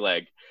a peg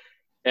leg,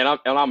 and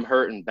I'm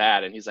hurting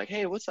bad. And he's like,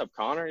 "Hey, what's up,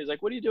 Connor?" He's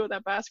like, "What do you do with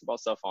that basketball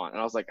stuff on?" And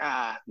I was like,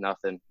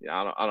 nothing.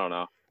 I don't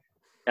know.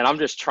 And I'm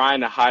just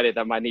trying to hide it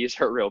that my knees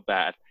hurt real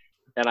bad.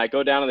 And I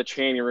go down to the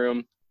training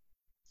room,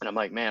 and I'm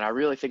like, man, I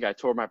really think I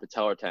tore my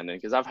patellar tendon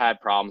because I've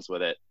had problems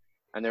with it.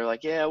 And they're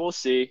like, yeah, we'll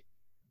see.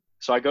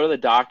 So I go to the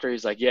doctor.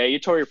 He's like, yeah, you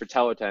tore your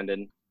patellar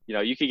tendon.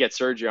 You could get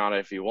surgery on it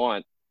if you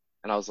want.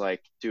 And I was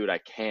like, dude, I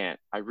can't.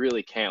 I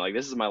really can't. Like,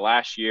 this is my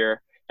last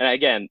year. And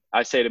again,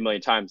 I say it a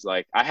million times,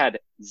 like, I had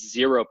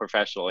zero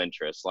professional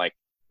interest, like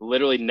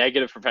literally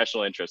negative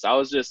professional interest.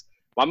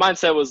 My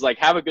mindset was like,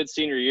 have a good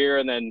senior year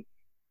and then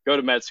go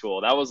to med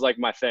school. That was like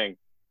my thing.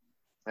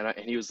 And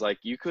he was like,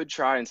 you could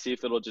try and see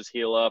if it'll just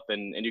heal up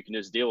and you can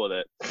just deal with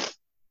it.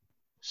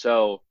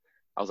 So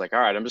I was like, all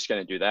right, I'm just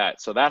going to do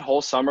that. So that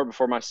whole summer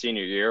before my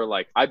senior year,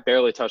 like, I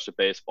barely touched a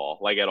baseball,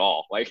 like, at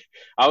all. Like,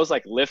 I was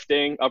like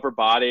lifting upper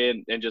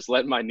body and just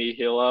letting my knee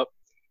heal up.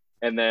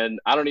 And then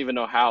I don't even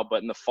know how,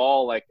 but in the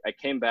fall, like, I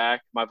came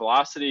back, my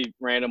velocity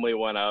randomly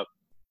went up.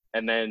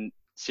 And then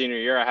senior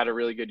year, I had a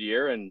really good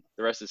year, and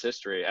the rest is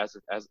history as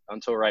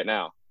until right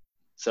now.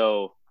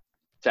 So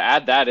to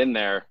add that in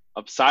there,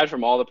 aside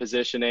from all the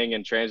positioning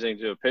and transitioning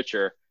to a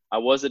pitcher, I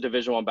was a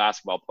Division I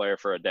basketball player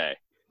for a day.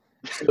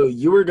 So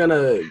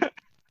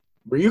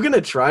were you gonna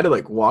try to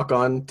like walk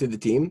on to the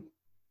team?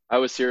 I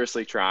was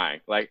seriously trying.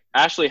 Like,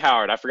 Ashley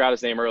Howard, I forgot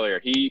his name earlier.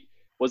 He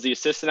was the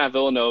assistant at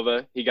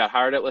Villanova. He got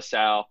hired at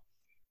LaSalle.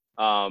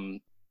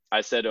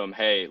 I said to him,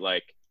 hey,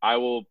 like, I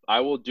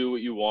will do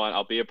what you want.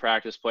 I'll be a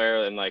practice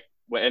player. And like,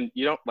 and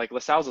you don't, like,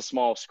 LaSalle's a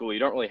small school. You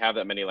don't really have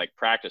that many like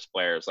practice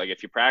players. Like,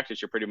 if you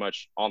practice, you're pretty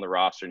much on the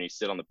roster and you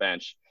sit on the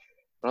bench.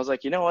 And I was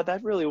like, you know what?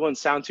 That really wouldn't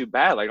sound too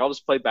bad. Like, I'll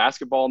just play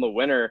basketball in the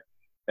winter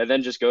and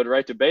then just go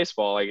right to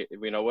baseball. Like,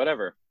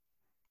 whatever.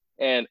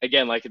 And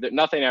again, like,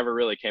 nothing ever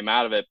really came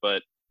out of it,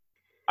 but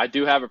I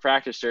do have a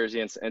practice jersey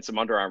and some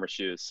Under Armour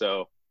shoes.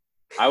 So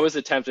I was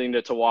attempting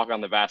to walk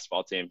on the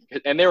basketball team,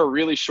 and they were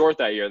really short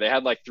that year. They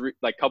had like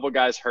couple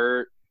guys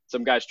hurt,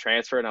 some guys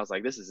transferred, and I was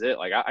like, this is it.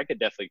 Like, I could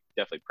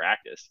definitely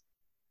practice.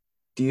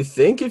 Do you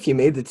think if you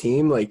made the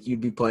team, like,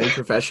 you'd be playing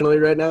professionally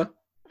right now?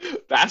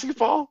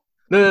 Basketball?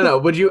 No.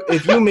 Would you,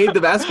 if you made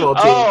the basketball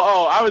team?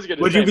 I was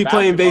gonna. Would you be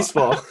playing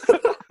baseball?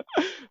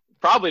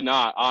 Probably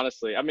not,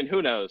 honestly. I mean,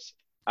 who knows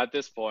at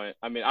this point?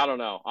 I mean, I don't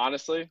know.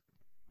 Honestly,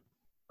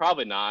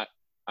 probably not.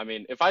 I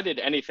mean, if I did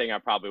anything, I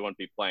probably wouldn't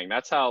be playing.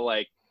 That's how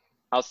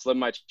slim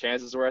my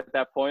chances were at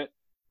that point.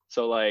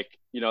 So, like,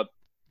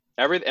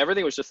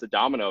 everything was just the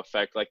domino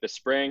effect. Like, the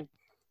spring,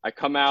 I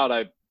come out,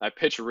 I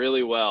pitch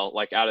really well,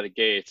 like, out of the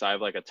gates. I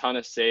have like a ton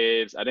of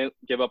saves. I didn't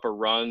give up a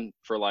run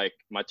for like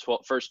my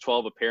first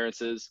 12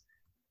 appearances.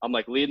 I'm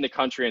like leading the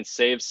country in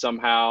saves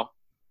somehow.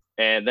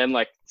 And then,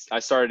 like, I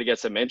started to get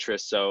some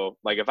interest. So,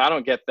 like, if I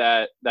don't get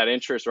that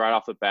interest right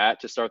off the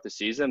bat to start the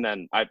season,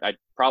 then I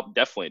probably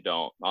definitely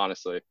don't,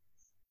 honestly.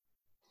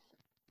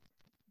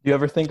 Do you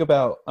ever think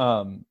about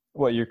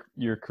what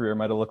your career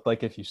might have looked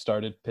like if you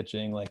started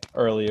pitching like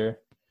earlier,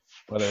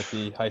 whether it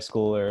be high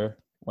school or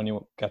when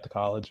you got to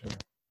college or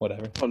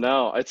whatever? Oh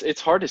no,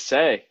 it's hard to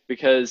say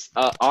because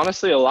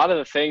honestly, a lot of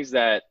the things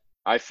that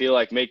I feel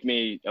like make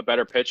me a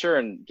better pitcher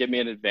and give me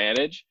an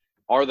advantage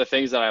are the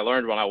things that I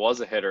learned when I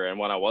was a hitter and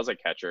when I was a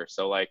catcher.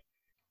 So, like,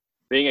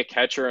 being a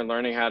catcher and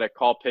learning how to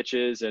call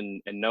pitches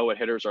and know what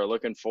hitters are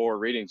looking for,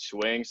 reading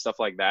swing, stuff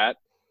like that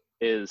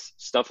is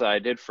stuff that I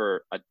did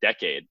for a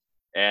decade.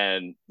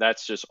 And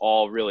that's just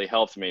all really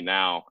helped me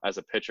now as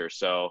a pitcher.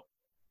 So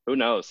who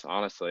knows,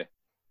 honestly.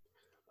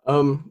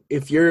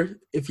 If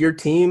your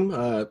team,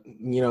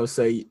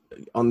 say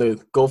on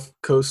the Gulf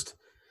Coast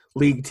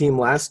League team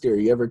last year,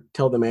 you ever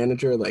tell the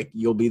manager like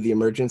you'll be the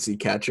emergency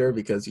catcher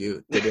because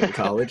you did it in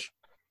college?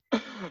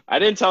 I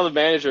didn't tell the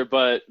manager,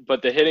 but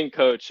the hitting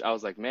coach, I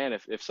was like, man,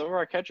 if some of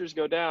our catchers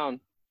go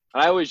down,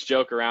 I always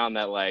joke around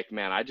that, like,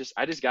 man, I just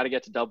got to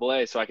get to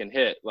AA so I can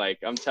hit. Like,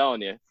 I'm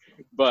telling you,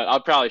 but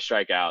I'll probably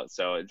strike out,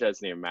 so it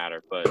doesn't even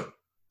matter. But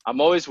I'm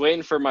always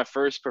waiting for my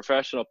first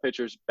professional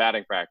pitcher's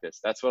batting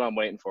practice. That's what I'm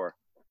waiting for.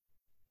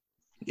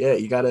 Yeah,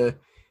 you gotta.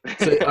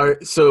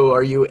 So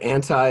are you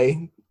anti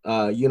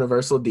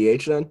universal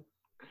DH then?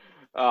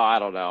 Oh, I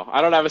don't know. I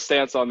don't have a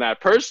stance on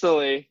that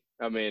personally.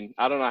 I mean,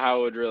 I don't know how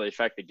it would really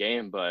affect the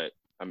game, but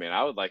I mean,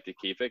 I would like to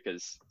keep it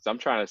because I'm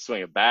trying to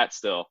swing a bat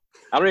still.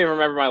 I don't even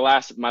remember my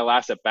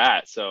last at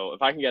bat. So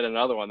if I can get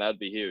another one, that'd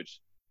be huge.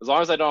 As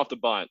long as I don't have to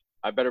bunt,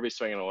 I better be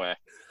swinging away.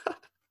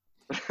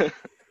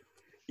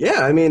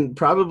 Yeah, I mean,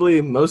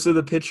 probably most of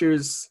the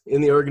pitchers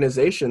in the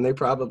organization, they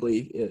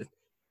probably,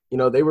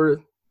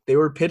 they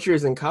were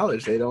pitchers in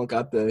college. They don't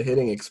got the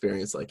hitting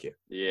experience like you.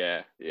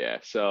 Yeah.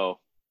 So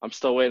I'm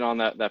still waiting on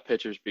that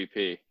pitcher's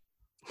BP.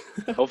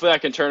 Hopefully I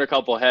can turn a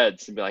couple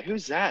heads and be like,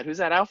 who's that? Who's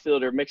that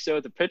outfielder mixed in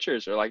with the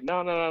pitchers? Or like,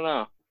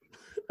 no.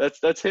 That's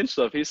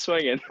Hinchliffe. He's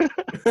swinging.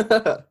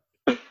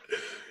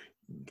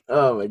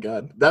 Oh my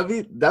God,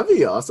 that'd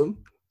be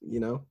awesome.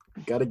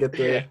 Gotta get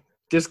the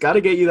just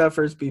gotta get you that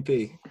first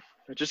BP.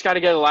 I just got to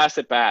get a last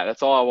at bat.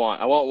 That's all I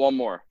want. I want one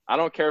more. I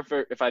don't care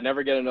if I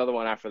never get another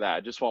one after that. I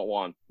just want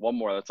one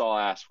more. That's all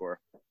I ask for.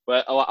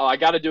 But I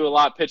got to do a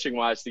lot pitching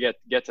wise to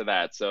get to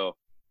that. So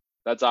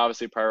that's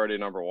obviously priority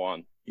number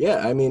one.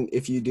 Yeah, I mean,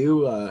 if you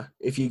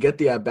get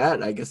the at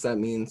bat, I guess that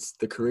means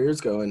the career's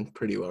going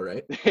pretty well,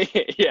 right?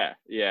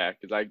 yeah,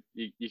 because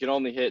you can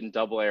only hit in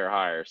Double-A or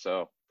higher,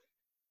 so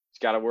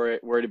just got to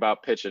worried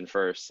about pitching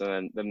first,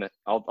 and then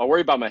I'll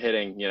worry about my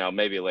hitting,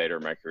 maybe later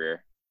in my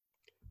career.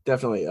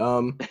 Definitely.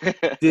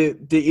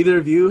 Did either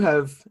of you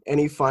have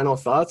any final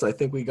thoughts? I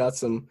think we got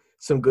some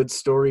good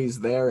stories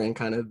there and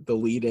kind of the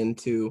lead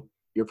into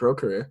your pro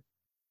career.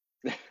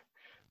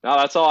 No,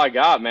 that's all I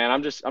got, man.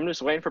 I'm just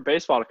waiting for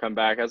baseball to come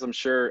back, as I'm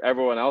sure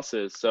everyone else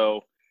is.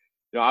 So,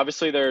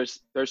 obviously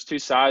there's two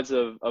sides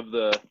of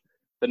the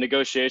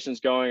negotiations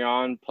going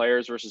on,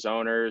 players versus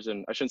owners,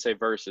 and I shouldn't say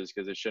versus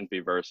because it shouldn't be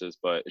versus,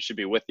 but it should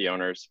be with the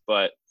owners.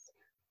 But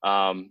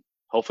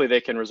hopefully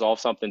they can resolve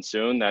something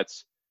soon.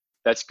 That's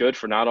good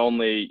for not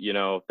only,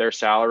 their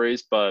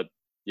salaries, but,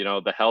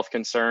 the health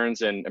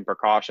concerns and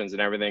precautions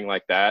and everything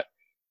like that.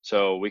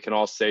 So we can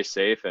all stay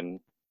safe and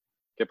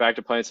get back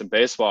to playing some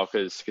baseball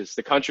because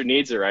the country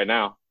needs it right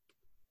now.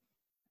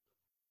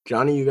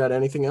 Johnny, you got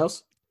anything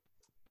else?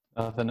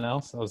 Nothing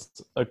else. That was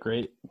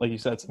like you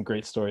said, some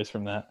great stories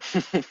from that.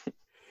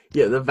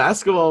 Yeah, the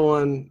basketball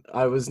one,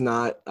 I was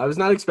not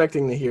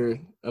expecting to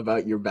hear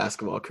about your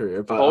basketball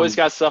career. But always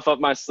got stuff up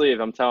my sleeve,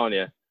 I'm telling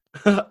you.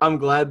 I'm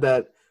glad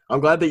that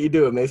you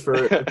do. It made for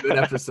a good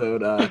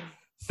episode.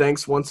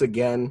 Thanks once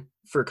again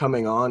for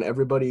coming on.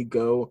 Everybody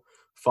go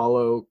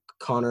follow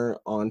Connor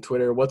on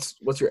Twitter. What's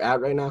your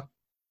 @ right now?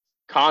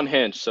 Con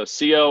Hinch, so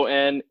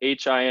CONHINCH.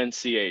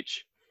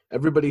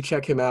 Everybody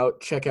check him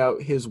out. Check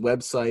out his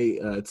website.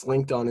 It's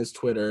linked on his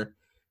Twitter.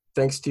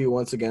 Thanks to you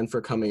once again for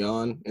coming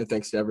on, and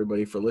thanks to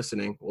everybody for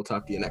listening. We'll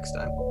talk to you next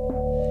time.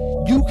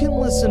 You can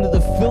listen to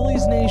the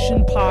Phillies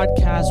Nation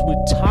podcast with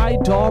Ty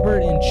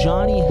Daubert and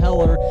Johnny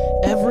Heller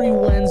every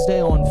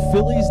Wednesday on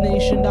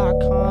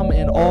PhilliesNation.com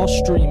and all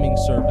streaming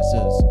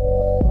services.